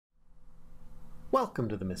Welcome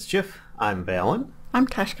to the Mischief. I'm Vallen. I'm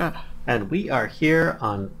Kashcah. And we are here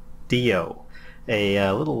on DYO,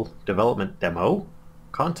 a little development demo.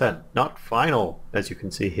 Content not final, as you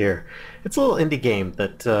can see here. It's a little indie game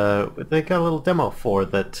that they got a little demo for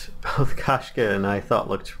that both Kashcah and I thought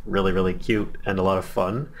looked really, really cute and a lot of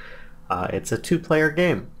fun. It's a two-player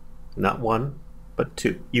game. Not one, but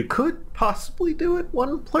two. You could possibly do it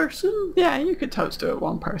one person. Yeah, you could totes do it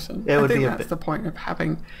one person. It I would think be that's the point of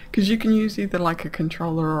having, because you can use either like a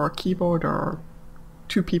controller or a keyboard or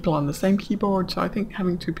two people on the same keyboard. So I think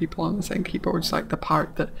having two people on the same keyboard is like the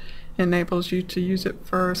part that enables you to use it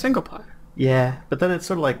for single player. Yeah, but then it's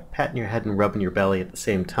sort of like patting your head and rubbing your belly at the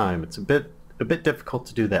same time. It's a bit difficult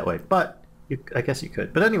to do that way, but I guess you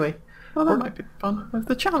could. But anyway. Well, that might be fun with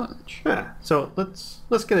the challenge. Yeah, so let's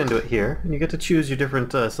get into it here, and you get to choose your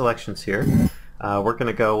different selections here. We're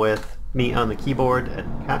gonna go with me on the keyboard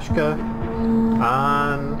and Kashcah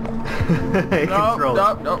on a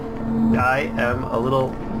controller. No. I am a little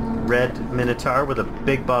red Minotaur with a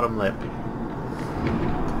big bottom lip,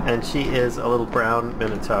 and she is a little brown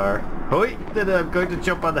Minotaur. Oi! I'm going to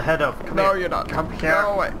jump on the head of. Come no, here. You're not. Come here.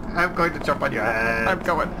 Go away. I'm going to jump on your head. I'm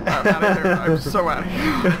going. I'm out of here. I'm so out of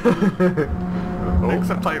here.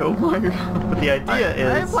 Except I don't like. But the idea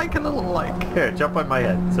is. I have like a little like. Here, jump on my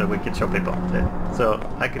head so we can show people. So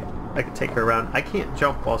I could take her around. I can't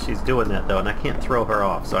jump while she's doing that though, and I can't throw her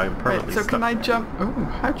off, so I'm permanently Wait, so stuck. can I jump? Oh,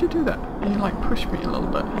 how'd you do that? You like push me a little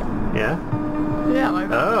bit. Yeah? Yeah, like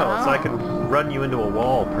that. Oh, so I can run you into a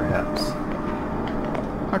wall, perhaps.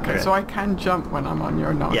 Okay, so I can jump when I'm on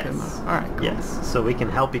your noggin. Yes. Alright, cool. Yes, so we can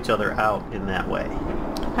help each other out in that way.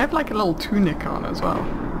 I have like a little tunic on as well.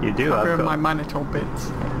 You do? Covering my Minotaur bits.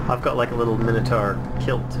 I've got like a little Minotaur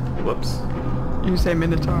kilt. Whoops. You say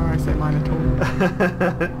Minotaur, I say Minotaur.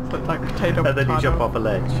 So it's like potato. And then you jump off a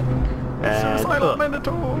ledge. And, Suicidal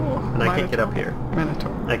Minotaur! And I can't get up here.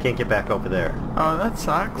 Minotaur. I can't get back over there. Oh, that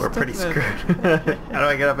sucks. We're pretty doesn't screwed. it? How do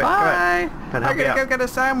I get up here? Bye! And I'm gonna go get a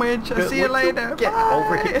sandwich. I'll see you later. Get Bye.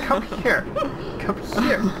 over here. Come here. Come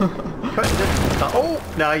here. Oh,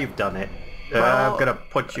 now you've done it. I'm gonna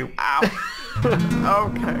put you. Ow.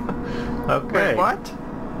 Okay. Okay. Wait, what?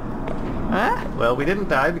 Huh? Well, we didn't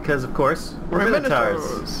die because, of course, we're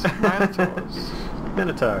Minotaurs. Minotaurs.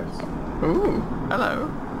 Minotaurs. Ooh,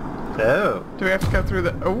 hello. Oh. Do we have to go through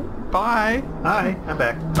the... Oh, bye. Hi, I'm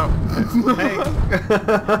back. Oh. Hey.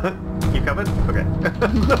 You coming? Okay.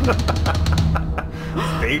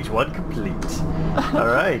 Stage 1 complete.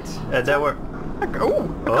 Alright, and now we're... I got a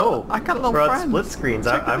little we're on friend. split screens.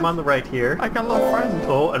 I'm on the right here. I got a little friend.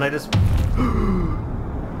 Oh, and I just...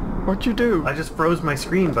 What'd you do? I just froze my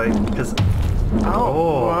screen because... Oh,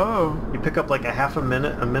 whoa. You pick up like a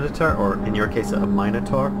Minotaur, or in your case, a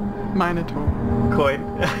Minotaur. Minotaur. Coin.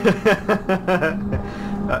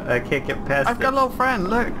 I can't get past I've got a little friend,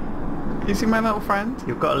 look. You see my little friend?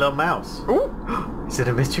 You've got a little mouse. Ooh. Is it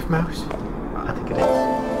a Mischief mouse? I think it is.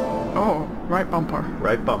 Oh, right bumper.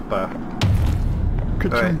 Right bumper.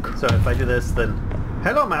 Good Alright, chunk. so if I do this, then...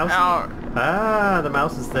 Hello, mouse! Ow. Ah, the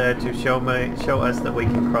mouse is there to show us that we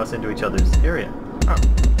can cross into each other's area. Oh.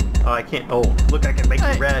 Oh, I can't... Oh, look, I can make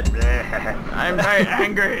you red. I'm very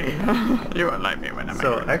angry. You won't like me when I'm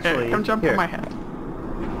So, angry. actually, Here, come jump here. on my head.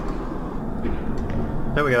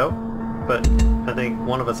 There we go. But I think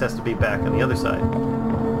one of us has to be back on the other side.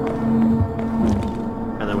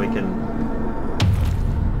 And then we can...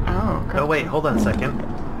 Oh, okay. Oh, wait, hold on a second.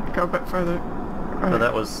 Go a bit further. Oh,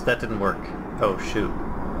 that didn't work. Oh, shoot.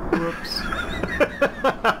 Whoops.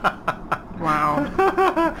 Wow.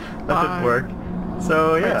 That didn't work.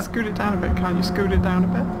 So, yeah. Right, scoot it down a bit. Can you scoot it down a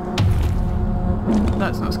bit?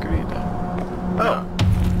 That's not scooting it down. Oh.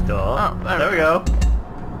 Duh. Oh, there we go.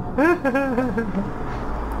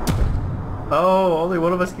 Oh, only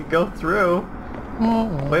one of us can go through.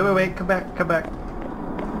 Oh. Wait, come back.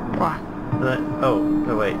 Why? Oh,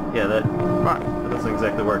 no, wait. Yeah, that Why? doesn't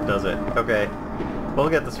exactly work, does it? Okay. We'll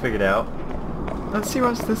get this figured out. Let's see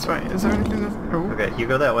what's this way. Is there anything that's... Oh. Okay, you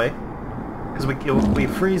go that way. Because we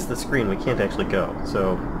freeze the screen, we can't actually go.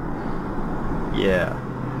 So, yeah.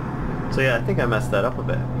 So yeah, I think I messed that up a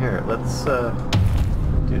bit. Here, let's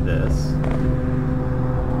do this.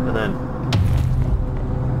 And then...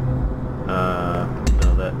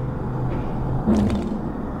 no, that...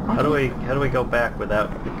 How do we go back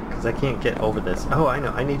without... Because I can't get over this. Oh, I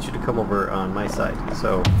know. I need you to come over on my side.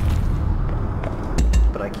 So...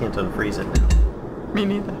 But I can't unfreeze it now. Me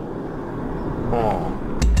neither. Oh.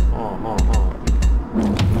 Oh.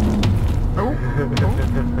 Oh.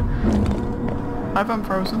 I've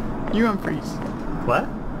unfrozen. You unfreeze. What?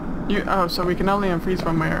 So we can only unfreeze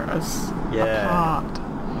when we're as apart.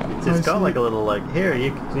 It's got like a little here. It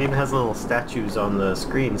even has little statues on the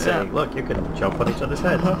screen saying, "Look, you can jump on each other's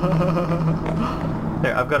heads."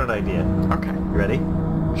 There, I've got an idea. Okay. You ready?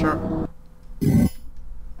 Sure.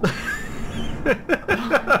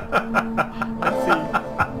 Let's see.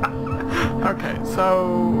 Okay,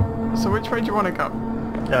 so which way do you want to go?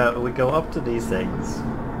 We go up to these things.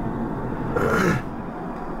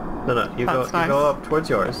 No, you That's go. nice. You go up towards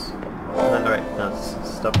yours. And then, all right, now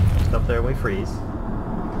stop there. And we freeze.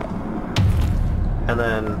 And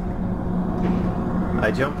then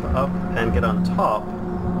I jump up and get on top,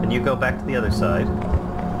 and you go back to the other side.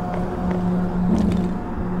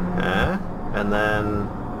 And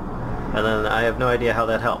then I have no idea how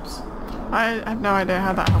that helps. I have no idea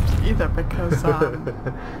how that helps either because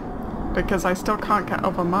because I still can't get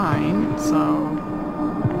over mine. So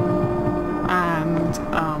and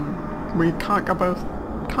we can't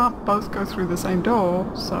both go through the same door.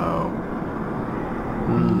 So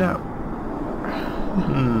no.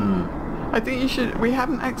 I think you should. We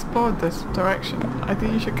haven't explored this direction. I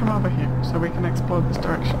think you should come over here so we can explore this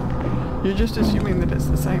direction. You're just assuming that it's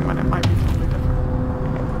the same when it might be totally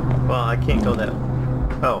different. Well, I can't go that.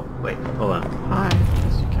 Oh, wait, hold on. Hi.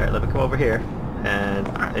 Yes, you All can. right, let me come over here, and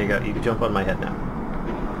there you go. You can jump on my head now,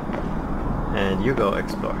 and you go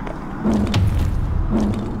explore.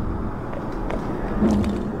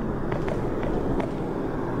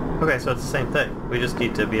 Okay, so it's the same thing. We just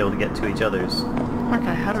need to be able to get to each other's.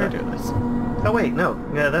 Okay, how do we do this? Oh wait, no.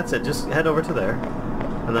 Yeah, that's it. Just head over to there,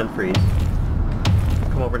 and then freeze.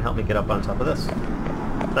 Come over and help me get up on top of this.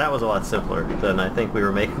 That was a lot simpler than I think we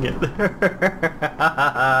were making it there.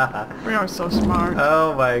 We are so smart.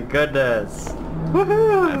 Oh my goodness.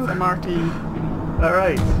 Woohoo! SMRT.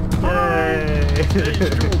 Alright. Yay! Stage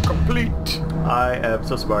 2 complete. I am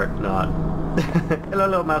so smart, not. Hello,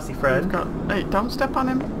 little mousy friend. Hey, don't step on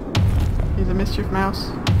him. He's a mischief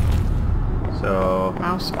mouse. So...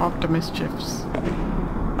 Mouse of the mischiefs.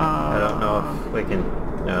 I don't know if we can...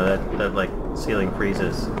 No, that like, ceiling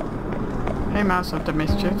freezes. Hey, mouse of the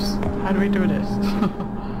mischiefs. How do we do this?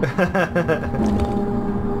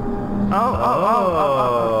 Oh.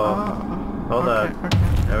 Hold on.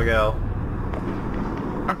 Okay. There we go.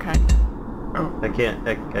 Okay. Oh. I can't.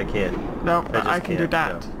 No, just I can do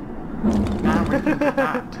can't, that. Now we can do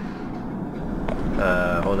that.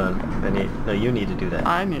 Hold on. No, you need to do that.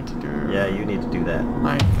 I need to do... Yeah, you need to do that.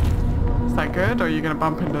 Like, is that good, or are you going to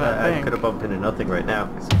bump into that I thing? could have bumped into nothing right now.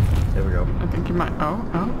 There we go. I think you might... Oh,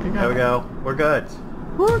 you got There we it. go. We're good.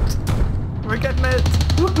 What? We're getting it!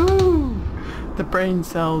 Woohoo! The brain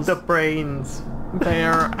cells. The brains. They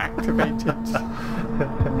are activated.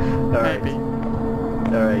 Alright. Maybe.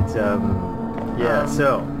 Alright, yeah,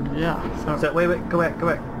 so... Yeah, So, wait, go back.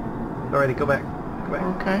 Alrighty, go back.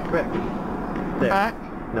 Okay. Go back. There. Back.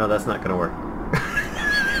 No, that's not gonna work.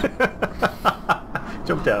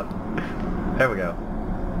 Jumped out. There we go.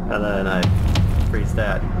 And then I freeze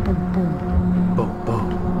that. Boom, boom. Boom, boom.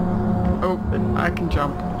 Oh, I can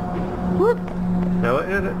jump. Whoop. No,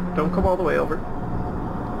 don't come all the way over.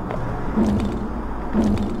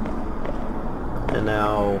 And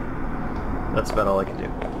now, that's about all I can do.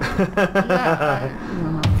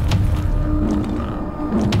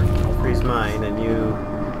 I'll freeze mine, and you...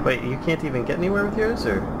 Wait, you can't even get anywhere with yours,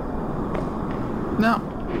 or...? No,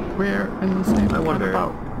 we're in the same I wonder.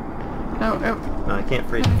 kind of boat. No, No, I can't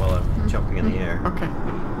freeze it while I'm jumping in the air. Okay.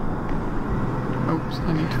 Oops,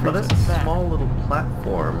 I need to freeze Oh, that's it a back. small little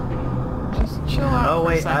platform. Just chill out Oh, for a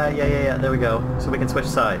wait, second. yeah, there we go. So we can switch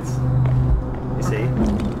sides. You see?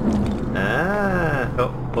 Ah! Oh,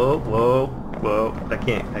 whoa. I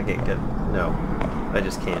can't get... No. I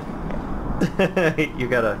just can't. You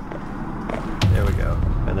gotta... There we go.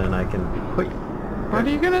 And then I can... What are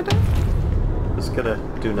you gonna do? Just gonna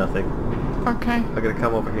do nothing. Okay, I'm gonna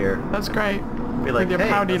come over here. that's great. Be like, With your hey,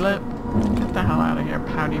 pouty that's- lip. Get the hell out of here,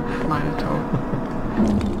 pouty Minotaur.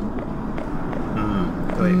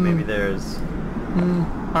 Wait, maybe there's...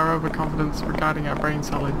 Our overconfidence regarding our brain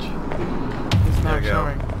cellage is now There we go.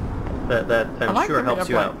 showing. That I I'm like sure the way helps I'm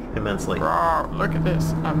you like, out immensely. "Rawr, look at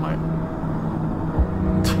this. I'm like,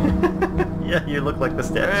 Yeah, you look like the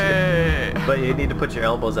statue. hey. But you need to put your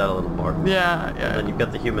elbows out a little more. Yeah. And then you've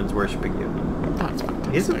got the humans worshipping you. That's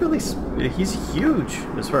fantastic. He's huge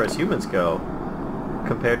as far as humans go.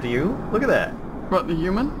 Compared to you? Look at that. What, the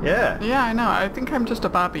human? Yeah. Yeah, I know. I think I'm just a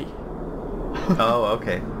Bobby. Oh,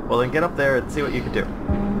 okay. Well, then get up there and see what you can do.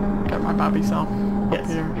 Get my Bobby self Yes. up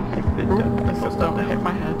here. Don't- Ooh, don't stop don't now. hit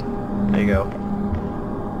my head. There you go.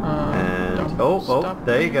 And Don't stop.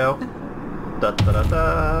 there you go. Da da da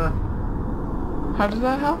da. How does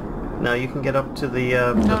that help? Now you can get up to the.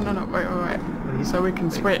 No. Wait. So we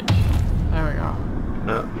can switch. There we go.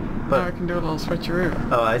 No. Now I can do a little switcheroo.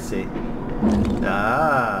 Oh, I see.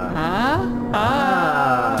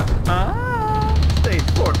 Ah. Stage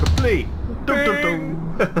 4 complete. Dum, dum,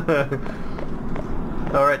 dum.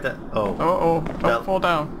 All right. Oh, fall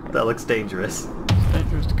down. That looks dangerous. It's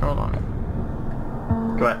dangerous to go along.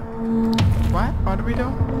 Come on. What? What are we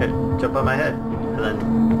doing? Here, jump on my head, and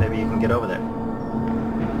then maybe you can get over there.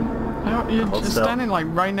 You're Hold just still. standing like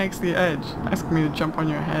right next to the edge, asking me to jump on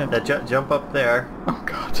your head. Jump up there. Oh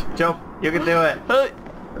God. Jump. You can do it. Hey.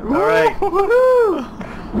 All right. Woohoo!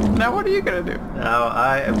 Now what are you gonna do? Now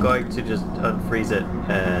I am going to just unfreeze it,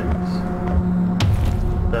 and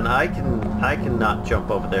then I can not jump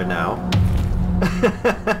over there now.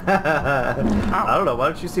 I don't know. Why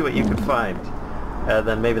don't you see what you can find, and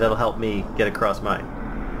then maybe that'll help me get across mine.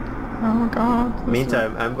 Oh God.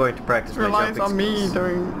 Meantime, I'm going to practice my relies jumping on me skills.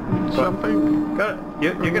 doing jumping. Got it.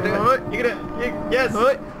 You can do it. You can do it. Yes.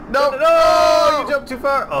 No. No! You jumped too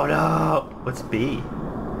far. Oh no! What's B?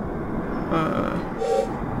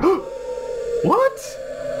 What?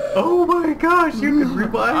 Oh my gosh! You can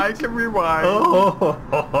rewind. I can rewind. Oh.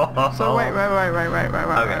 So wait.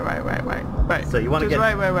 So you want to Just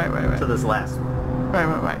get wait. to this last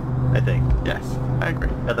one, Wait. I think, Yes, I agree.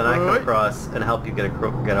 and then I come across and help you get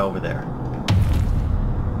over there.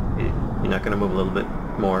 You're not gonna move a little bit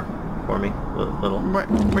more for me, little. Wait,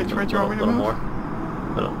 which way do you want me to little move?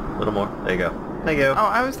 more, little more. There you go. Thank you. Oh,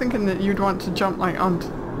 I was thinking that you'd want to jump like on,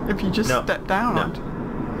 if you just No. step down No. on.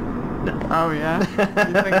 No. Oh yeah? You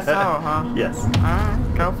think so, huh? Yes.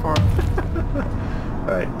 Alright, go for it.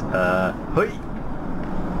 All right. Hoi.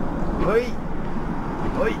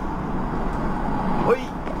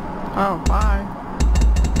 Oh, bye.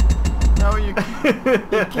 No, you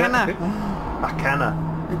cannot. I canna.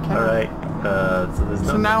 You cannot. All right. So there's no.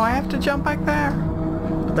 So now I have to jump back there?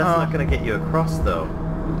 But that's not gonna get you across though.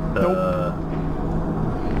 Nope.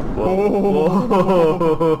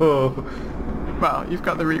 Whoa. Well, you've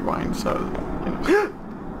got the rewind, so, you know.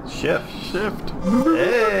 Shift.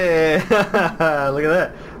 Hey! Look at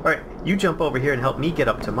that. All right, you jump over here and help me get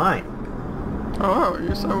up to mine. Oh,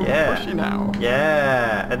 you're so Yeah. pushy now.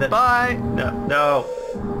 Yeah. And then. Bye! No.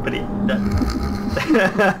 But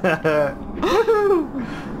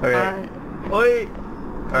Okay. Oi.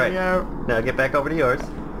 All right. Go. Now get back over to yours.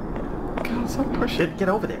 God, so pushy. Get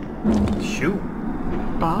over there. Shoot.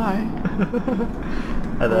 Bye.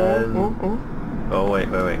 And then. Oh. Oh wait.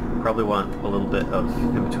 Probably want a little bit of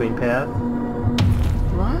in between path.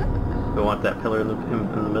 What? We want that pillar in the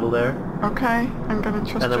middle there. Okay, I'm gonna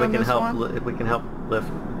trust And then you we on can this help. one. We can help lift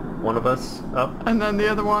one of us up. And then the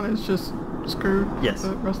other one is just screwed Yes.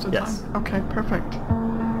 the rest of the Yes. time? Okay, perfect.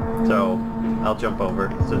 So I'll jump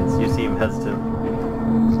over since you seem hesitant.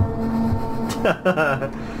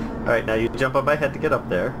 All right, now you jump on my head to get up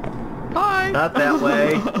there. Bye! Not that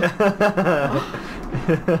way.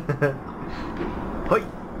 Hoi.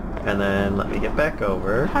 And then let me get back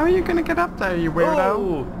over. How are you gonna get up there, you weirdo?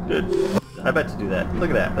 Oh, good. I meant to do that.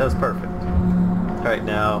 Look at that. That was perfect. All right,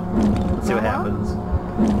 now let's see what happens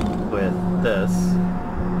with this.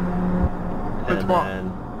 With And what?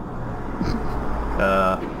 then,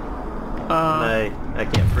 I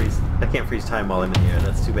can't freeze. I can't freeze time while I'm in here.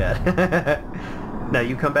 That's too bad. Now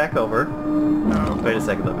you come back over. No. Wait a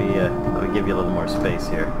second. Let me give you a little more space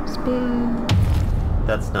here. Spoon.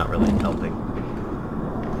 That's not really helping.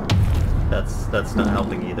 That's not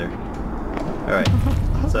helping either. All right.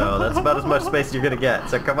 So that's about as much space you're gonna get.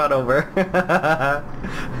 So come on over.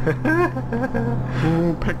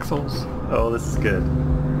 Ooh, pixels. Oh, this is good.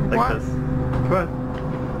 Like What? this. Come on.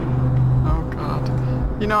 Oh god.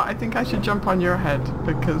 You know, I think I should jump on your head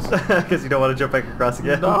because... Because you don't want to jump back across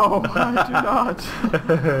again? No, I do not.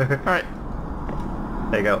 Alright,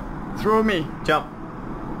 There you go. throw me. Jump.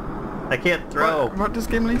 I can't throw. What does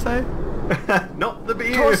Gimli say? Nope, the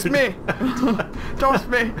beard. Toss me! Toss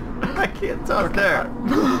me! I can't toss Okay, there.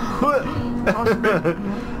 Toss me.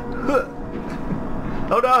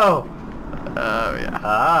 Oh no! Oh yeah.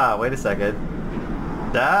 Ah, wait a second.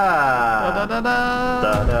 Da da Da. da Da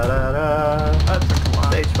da. da da da. That took a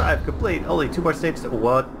while. Stage 5 complete. Only 2 more stages.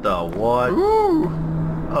 What the what? Ooh!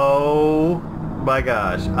 Oh my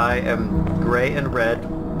gosh. I am gray and red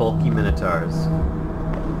bulky Minotaurs.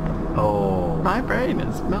 Oh. My brain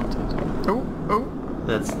is melted. Oh, oh.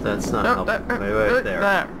 That's not No, helping. Wait,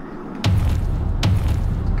 there.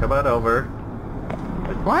 Come on over.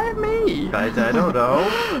 Why me? I don't know.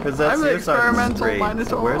 Because that's I'm the your sergeant's experimental grade. Minotaur.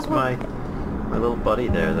 So where's my little buddy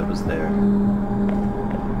there that was there?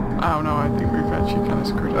 I don't know, I think we've actually kind of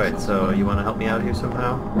screwed Alright, ourselves. so you want to help me out here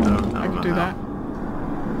somehow? I don't I know could do how. that.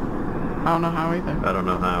 I don't know how either. I don't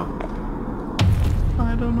know how.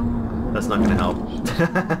 I don't know. That's not gonna help.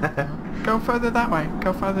 Go further that way.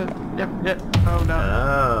 Go further. Yep, yep. Oh no.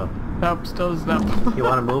 Oh. Nope, still is nope. You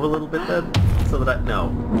want to move a little bit then? So that I...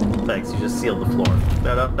 No. Thanks, you just sealed the floor.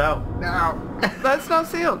 No, no, no. No. That's not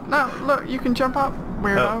sealed. No, look, you can jump up.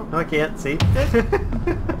 Weirdo. Oh, no, I can't. See? Yes.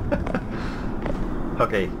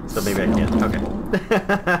 Okay, so maybe I can't. Okay.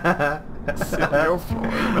 Seal your floor.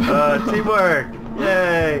 Teamwork!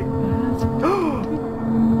 Yay!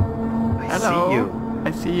 I Hello. see you. I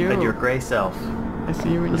see you. And your gray self. I see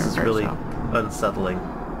you in This your is gray really self. unsettling.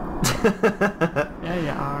 Yeah, you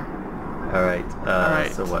are. Alright,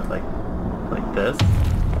 Alright. so what, like this?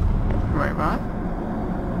 Wait, what?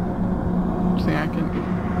 See, I can...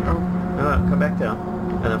 Oh. No, no, come back down.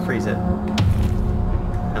 And then freeze it.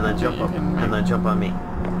 And then jump you up. can And then jump on me.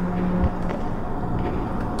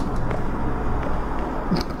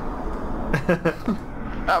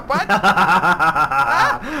 What?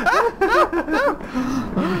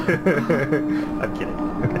 I'm kidding.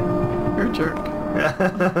 Okay. You're a jerk.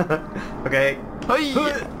 Okay. Hey!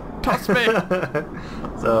 Toss me!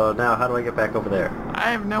 So now how do I get back over there?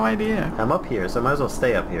 I have no idea. I'm up here, so I might as well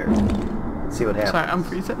stay up here. See what happens. Sorry,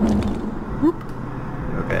 unfreeze it. Whoop.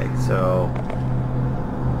 Okay, so...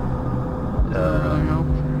 Really help?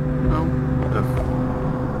 No.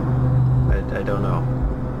 I don't know.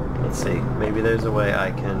 Let's see. Maybe there's a way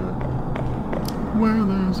I can... Where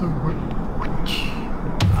there's a witch.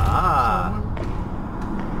 Ah!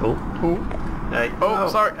 Oh. Oh. Hey. Oh,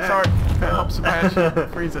 sorry, hey. sorry. It helps if I actually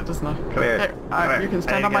freeze it, doesn't it? Come here. Hey, Come here. you can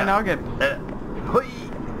stand There on my go. noggin. Hoi.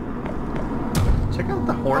 Check out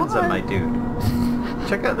the horns on my dude.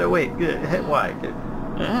 Check out the... Wait. Hit Y.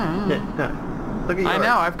 Yeah. Look at yours. I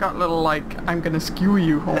know, I've got little, like, I'm gonna skew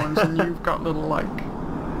you horns, and you've got little, like...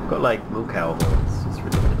 Got like moo cow horns. It's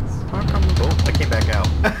ridiculous. How come... Oh, I came back out.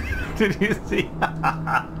 Did you see?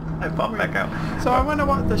 I popped back out. So I wonder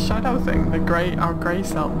what the shadow thing, our grey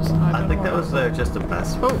selves... I think that was just a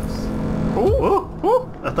mess. Oh! Oh! Oh!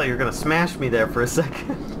 I thought you were gonna smash me there for a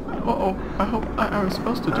second. Uh-oh, I hope... I was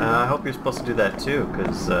supposed to do that. I hope you're supposed to do that too,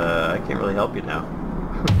 because I can't really help you now.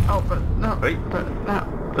 Oh, but no. Wait. But no.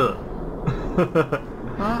 Ugh.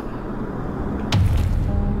 What?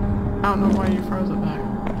 I don't know why you froze it there.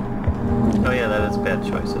 Oh yeah, that is a bad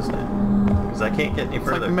choice, isn't it? Because I can't get any It's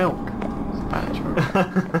further. like milk. It's a bad choice.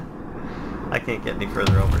 I can't get any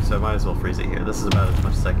further over, so I might as well freeze it here. This is about as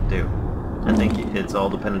much as I can do. I think it's all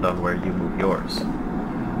dependent on where you move yours.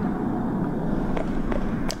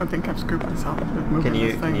 I think I've screwed myself with moving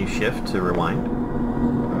this thing. Can you shift to rewind?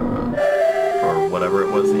 Or whatever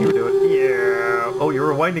it was that you were doing? Yeah! Oh, you're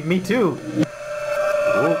rewinding me too!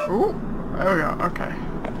 Oh. Ooh, there we go, okay.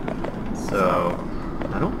 So,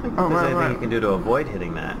 I don't think Oh, there's right, anything right. you can do to avoid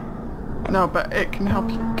hitting that. No, but it can help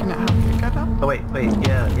you. Can it help you get up? Oh wait,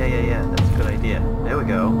 yeah, that's a good idea. There we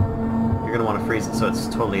go. You're gonna want to freeze it so it's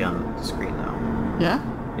totally on the screen now. Yeah?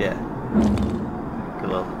 Yeah. Get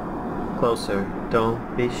a little closer. Don't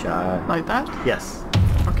be shy. Like that? Yes.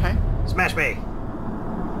 Okay. Smash me!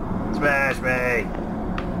 Smash me!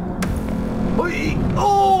 Hoi!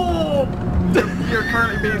 Oh! You're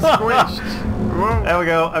currently being squished. Whoa. There we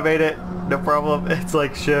go. I made it. No problem. It's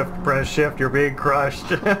like shift. Press shift. You're being crushed.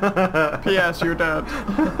 P.S. You're dead.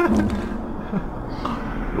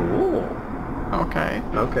 Ooh. Okay.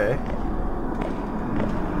 Okay.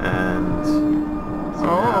 And... so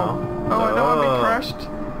now- Oh, I don't want to be crushed.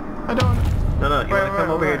 I don't. No, you Wait, want to come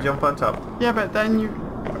over here wait. and jump on top. Yeah, but then you.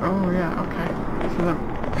 Oh yeah. Okay. So then.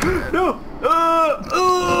 No! Move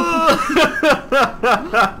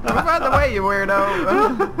out the way, you weirdo.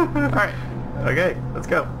 All right. Okay, let's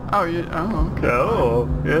go. Oh, you. Oh, okay. Oh,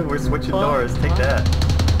 yeah, we're switching doors. Take that.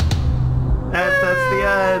 And that's the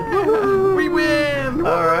end. Woohoo! We win!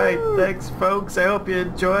 Alright, thanks folks. I hope you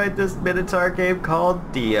enjoyed this Minotaur game called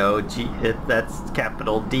DYO. That's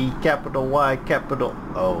capital D, capital Y, capital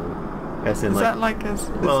O. As in Is like... that like a...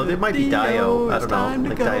 well, it might be DYO. I it's don't time know.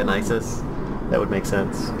 to Like go. Dionysus. That would make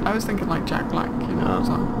sense. I was thinking like Jack Black, you know. Oh,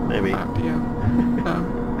 song maybe. about Dio.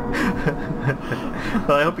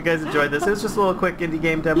 Well, I hope you guys enjoyed this. It was just a little quick indie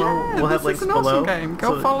game demo. Yeah, We'll have this links is an below. awesome game.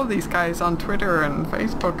 Go So- follow these guys on Twitter and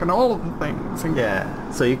Facebook and all of the things. And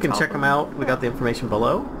Yeah, so you can check them out. We got the information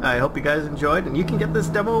below. I hope you guys enjoyed, and you can get this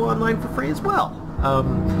demo online for free as well.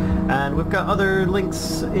 And we've got other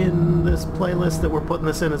links in this playlist that we're putting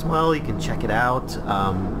this in as well. You can check it out.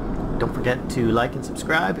 Don't forget to like and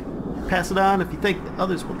subscribe. Pass it on if you think that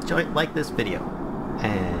others will like this video.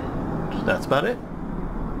 And that's about it.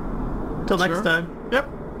 Till next Sure. time. Yep.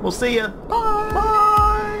 We'll see ya. Bye. Bye.